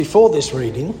Before this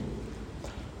reading,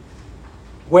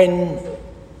 when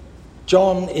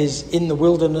John is in the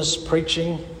wilderness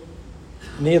preaching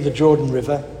near the Jordan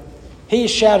River, he is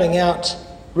shouting out,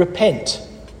 "Repent,"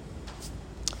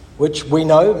 which we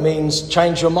know means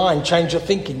change your mind, change your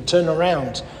thinking, turn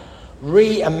around,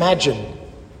 reimagine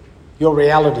your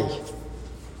reality,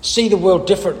 see the world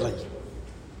differently.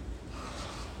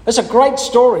 It's a great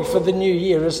story for the new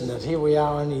year, isn't it? Here we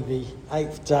are, only the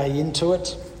 8th day into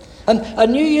it. And a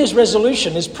New Year's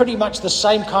resolution is pretty much the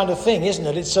same kind of thing, isn't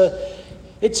it? It's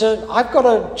a I've got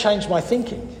to change my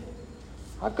thinking.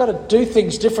 I've got to do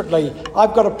things differently.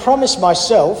 I've got to promise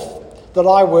myself that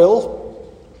I will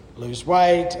lose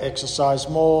weight, exercise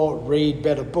more, read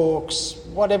better books,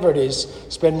 whatever it is,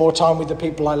 spend more time with the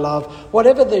people I love.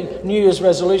 Whatever the New Year's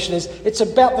resolution is, it's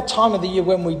about the time of the year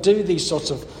when we do these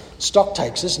sorts of stock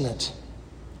takes, isn't it?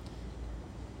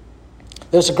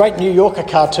 There's a great New Yorker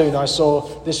cartoon I saw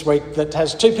this week that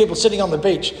has two people sitting on the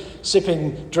beach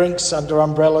sipping drinks under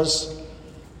umbrellas,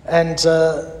 and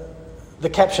the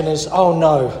caption is, "Oh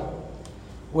no,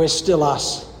 we're still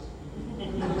us."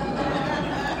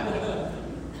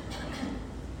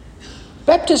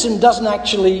 Baptism doesn't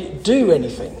actually do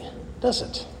anything, does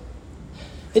it?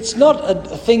 It's not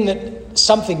a thing that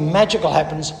something magical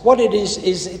happens. What it is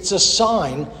it's a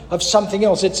sign of something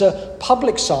else. It's a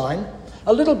public sign,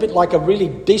 a little bit like a really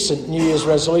decent New Year's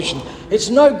resolution. It's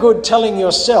no good telling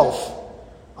yourself,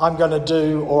 I'm going to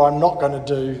do or I'm not going to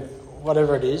do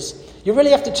whatever it is. You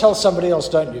really have to tell somebody else,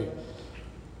 don't you?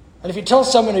 And if you tell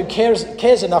someone who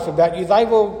cares enough about you, they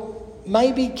will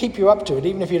maybe keep you up to it,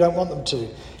 even if you don't want them to.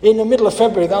 In the middle of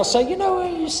February, they'll say,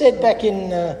 you said back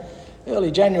in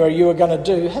early January you were going to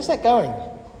do. How's that going?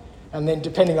 And then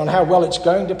depending on how well it's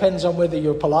going, depends on whether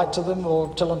you're polite to them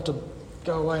or tell them to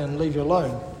go away and leave you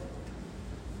alone.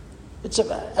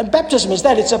 And baptism is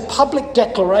that. It's a public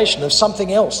declaration of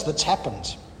something else that's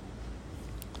happened.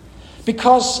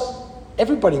 Because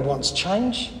everybody wants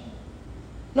change.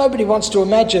 Nobody wants to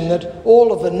imagine that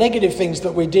all of the negative things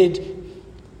that we did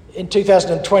in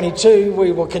 2022,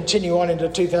 we will continue on into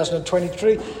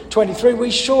 2023.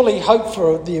 We surely hope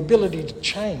for the ability to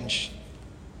change.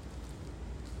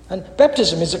 And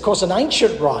baptism is, of course, an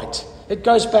ancient rite. It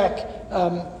goes back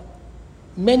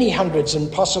many hundreds and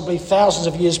possibly thousands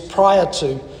of years prior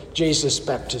to Jesus'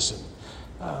 baptism.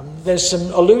 There's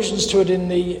some allusions to it in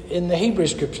the Hebrew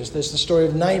scriptures. There's the story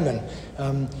of Naaman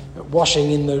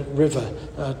washing in the river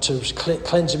to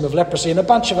cleanse him of leprosy, and a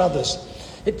bunch of others.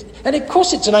 And of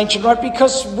course it's an ancient rite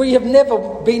because we have never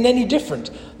been any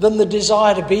different than the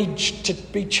desire to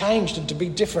be changed and to be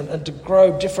different and to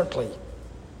grow differently.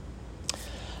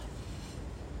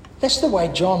 That's the way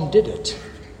John did it.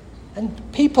 And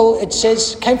people, it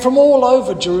says, came from all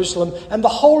over Jerusalem and the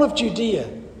whole of Judea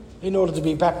in order to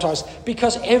be baptised,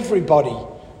 because everybody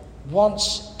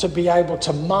wants to be able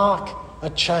to mark a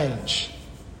change,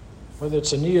 whether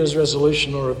it's a New Year's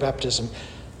resolution or a baptism.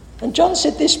 And John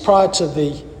said this prior to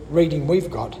the reading we've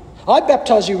got. I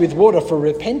baptise you with water for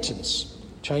repentance,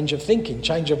 change of thinking,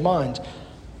 change of mind.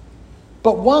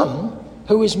 But one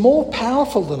who is more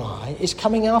powerful than I is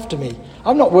coming after me.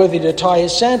 I'm not worthy to tie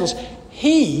his sandals.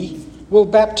 He will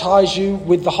baptise you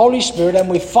with the Holy Spirit and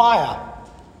with fire.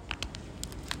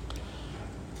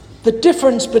 The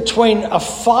difference between a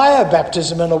fire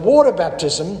baptism and a water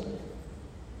baptism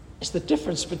is the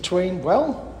difference between,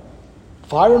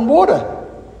 fire and water.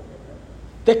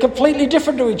 They're completely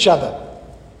different to each other.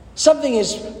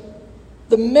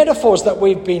 The metaphors that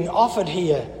we've been offered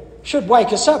here should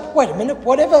wake us up. Wait a minute,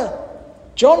 whatever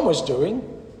John was doing,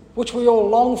 which we all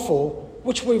long for,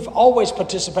 which we've always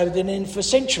participated in for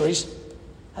centuries,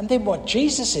 and then what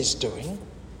Jesus is doing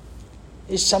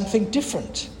is something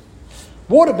different.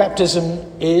 Water baptism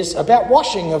is about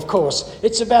washing, of course.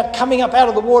 It's about coming up out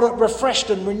of the water refreshed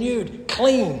and renewed,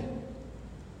 clean.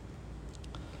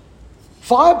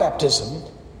 Fire baptism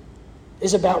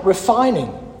is about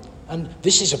refining. And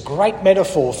this is a great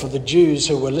metaphor for the Jews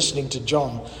who were listening to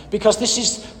John, because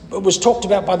this was talked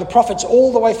about by the prophets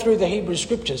all the way through the Hebrew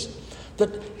scriptures,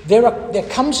 that there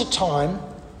comes a time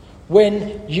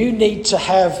when you need to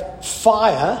have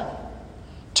fire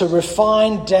to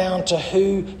refine down to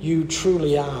who you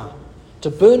truly are, to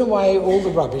burn away all the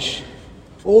rubbish,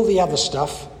 all the other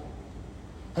stuff,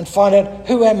 and find out,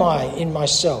 who am I in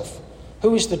myself?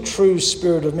 Who is the true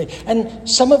spirit of me? And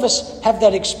some of us have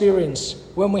that experience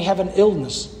when we have an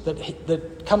illness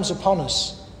that comes upon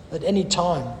us at any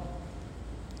time.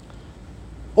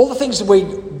 All the things that we're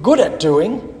good at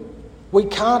doing, we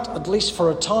can't, at least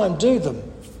for a time, do them.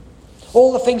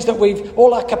 All the things that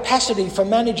all our capacity for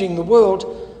managing the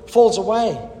world falls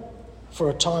away for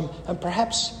a time, and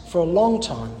perhaps for a long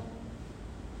time.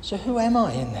 So who am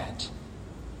I in that?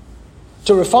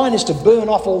 To refine is to burn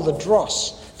off all the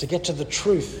dross to get to the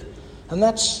truth. And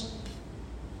that's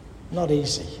not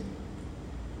easy.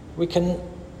 We can't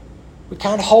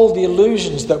hold the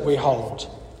illusions that we hold.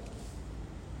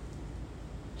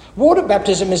 Water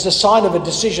baptism is a sign of a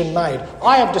decision made.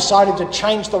 I have decided to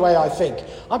change the way I think.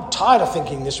 I'm tired of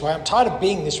thinking this way. I'm tired of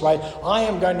being this way. I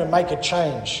am going to make a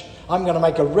change. I'm going to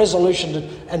make a resolution,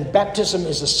 and baptism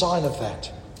is a sign of that.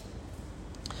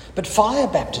 But fire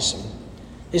baptism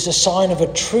is a sign of a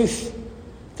truth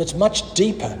that's much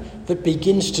deeper, that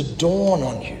begins to dawn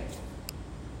on you.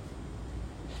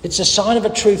 It's a sign of a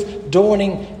truth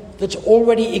dawning that's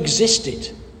already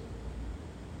existed.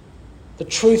 The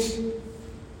truth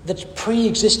that's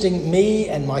pre-existing me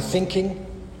and my thinking.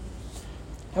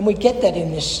 And we get that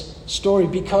in this story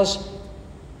because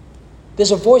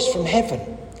there's a voice from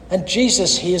heaven, and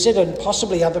Jesus hears it, and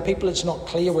possibly other people. It's not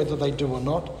clear whether they do or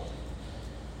not.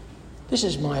 This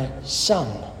is my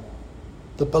Son,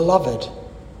 the beloved,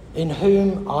 in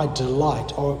whom I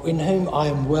delight, or in whom I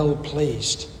am well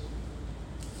pleased.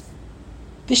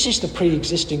 This is the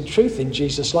pre-existing truth in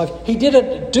Jesus' life. He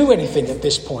didn't do anything at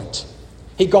this point.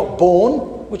 He got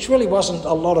born, which really wasn't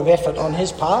a lot of effort on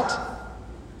his part.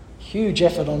 Huge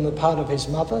effort on the part of his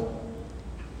mother.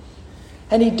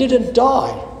 And he didn't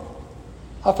die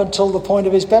up until the point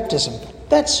of his baptism.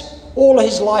 That's all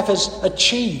his life has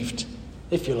achieved,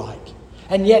 if you like.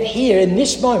 And yet here, in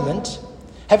this moment,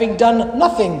 having done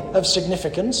nothing of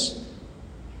significance,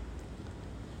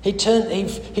 he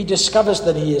discovers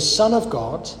that he is Son of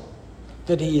God,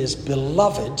 that he is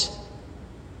beloved,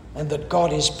 and that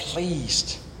God is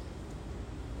pleased.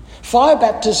 Fire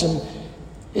baptism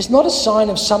is not a sign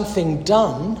of something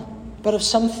done, but of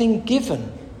something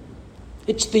given.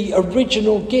 It's the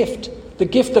original gift, the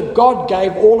gift that God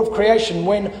gave all of creation,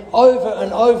 when over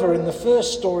and over in the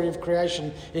first story of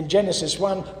creation in Genesis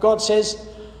 1, God says,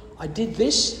 I did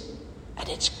this and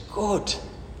it's good.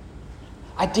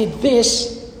 I did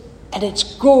this and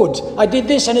it's good. I did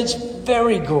this and it's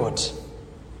very good.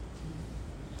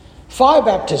 Fire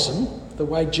baptism, the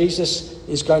way Jesus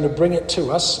is going to bring it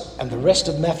to us, and the rest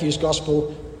of Matthew's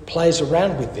Gospel plays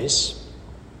around with this,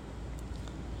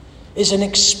 is an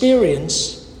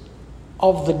experience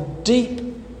of the deep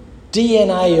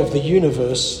DNA of the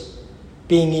universe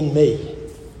being in me.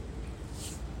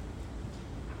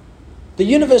 The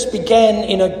universe began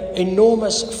in an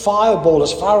enormous fireball,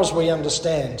 as far as we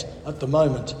understand at the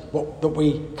moment, what that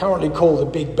we currently call the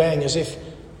Big Bang, as if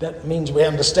that means we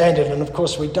understand it, and of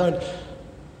course we don't.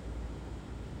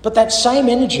 But that same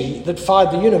energy that fired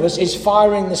the universe is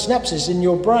firing the synapses in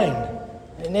your brain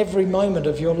in every moment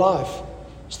of your life.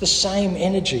 It's the same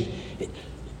energy.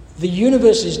 The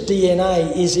universe's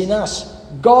DNA is in us.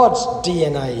 God's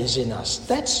DNA is in us.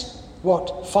 That's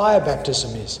what fire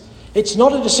baptism is. It's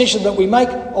not a decision that we make,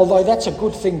 although that's a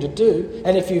good thing to do.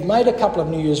 And if you've made a couple of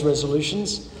New Year's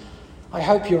resolutions, I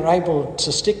hope you're able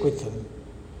to stick with them.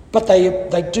 But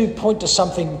they do point to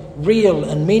something real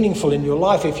and meaningful in your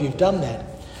life if you've done that.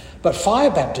 But fire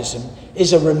baptism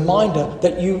is a reminder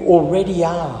that you already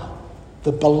are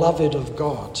the beloved of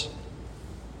God.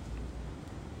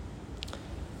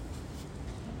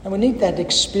 And we need that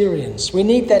experience. We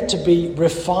need that to be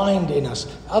refined in us.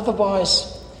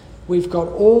 Otherwise, we've got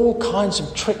all kinds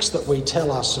of tricks that we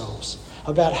tell ourselves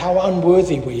about how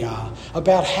unworthy we are,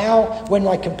 about how, when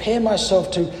I compare myself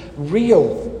to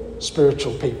real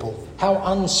spiritual people, how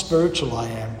unspiritual I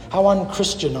am, how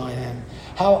unchristian I am,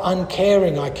 how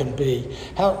uncaring I can be.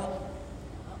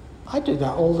 I do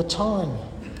that all the time.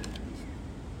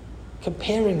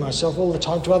 Comparing myself all the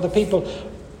time to other people.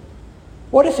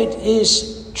 What if it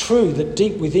is true that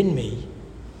deep within me,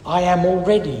 I am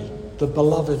already the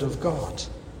beloved of God?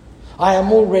 I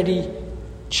am already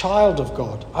child of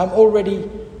God. I'm already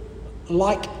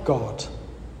like God.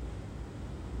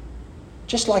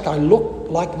 Just like I look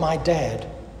like my dad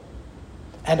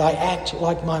and I act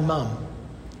like my mum.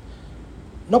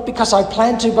 Not because I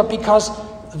plan to, but because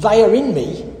they are in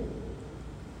me.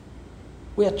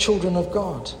 We are children of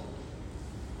God.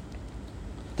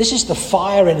 This is the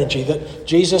fire energy that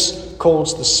Jesus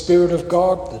calls the Spirit of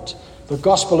God, that the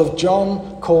Gospel of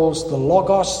John calls the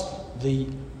Logos, the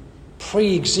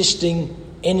pre-existing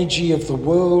energy of the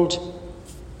world,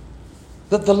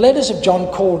 that the letters of John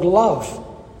called love.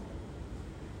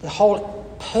 The whole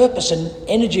purpose and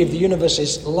energy of the universe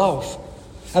is love.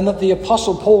 And that the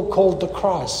Apostle Paul called the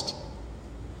Christ.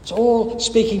 It's all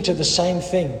speaking to the same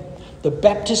thing. The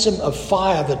baptism of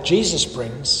fire that Jesus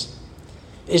brings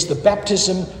is the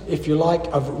baptism, if you like,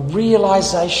 of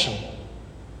realization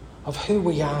of who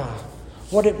we are,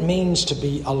 what it means to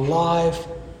be alive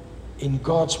in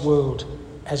God's world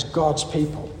as God's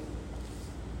people.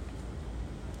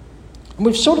 And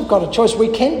we've sort of got a choice. We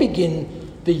can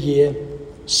begin the year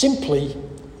simply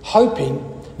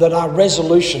hoping that our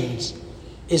resolutions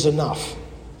is enough.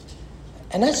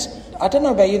 And that's, I don't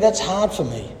know about you, that's hard for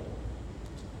me.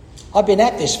 I've been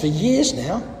at this for years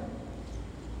now.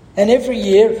 And every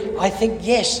year I think,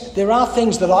 yes, there are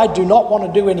things that I do not want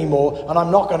to do anymore and I'm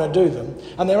not going to do them.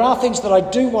 And there are things that I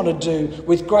do want to do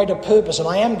with greater purpose and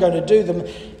I am going to do them.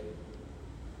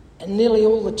 And nearly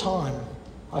all the time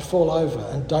I fall over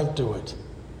and don't do it.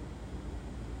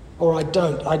 Or I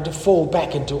fall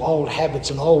back into old habits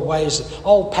and old ways,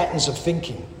 old patterns of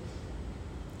thinking.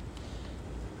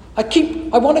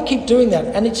 I want to keep doing that,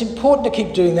 and it's important to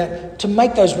keep doing that, to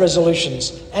make those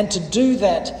resolutions and to do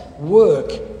that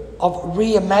work of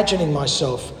reimagining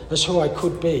myself as who I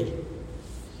could be.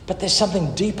 But there's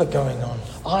something deeper going on.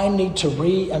 I need to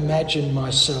reimagine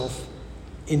myself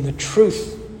in the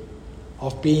truth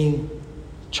of being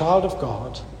child of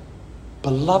God,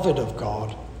 beloved of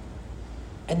God,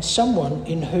 and someone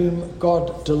in whom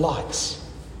God delights.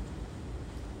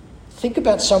 Think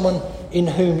about someone in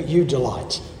whom you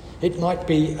delight. It might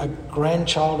be a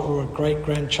grandchild or a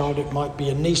great-grandchild. It might be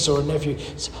a niece or a nephew.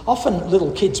 It's often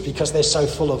little kids because they're so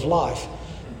full of life.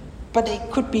 But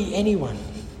it could be anyone.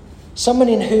 Someone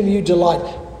in whom you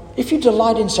delight. If you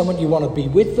delight in someone, you want to be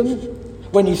with them.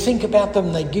 When you think about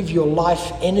them, they give your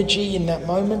life energy in that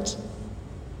moment.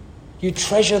 You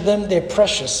treasure them. They're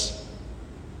precious.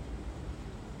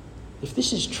 If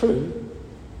this is true,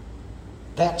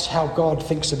 that's how God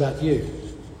thinks about you.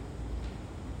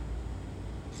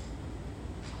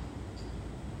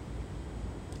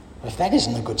 If that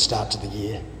isn't a good start to the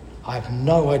year, I have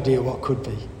no idea what could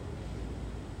be.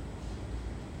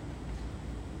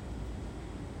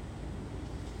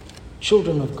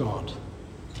 Children of God,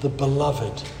 the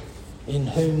beloved, in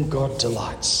whom God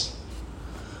delights.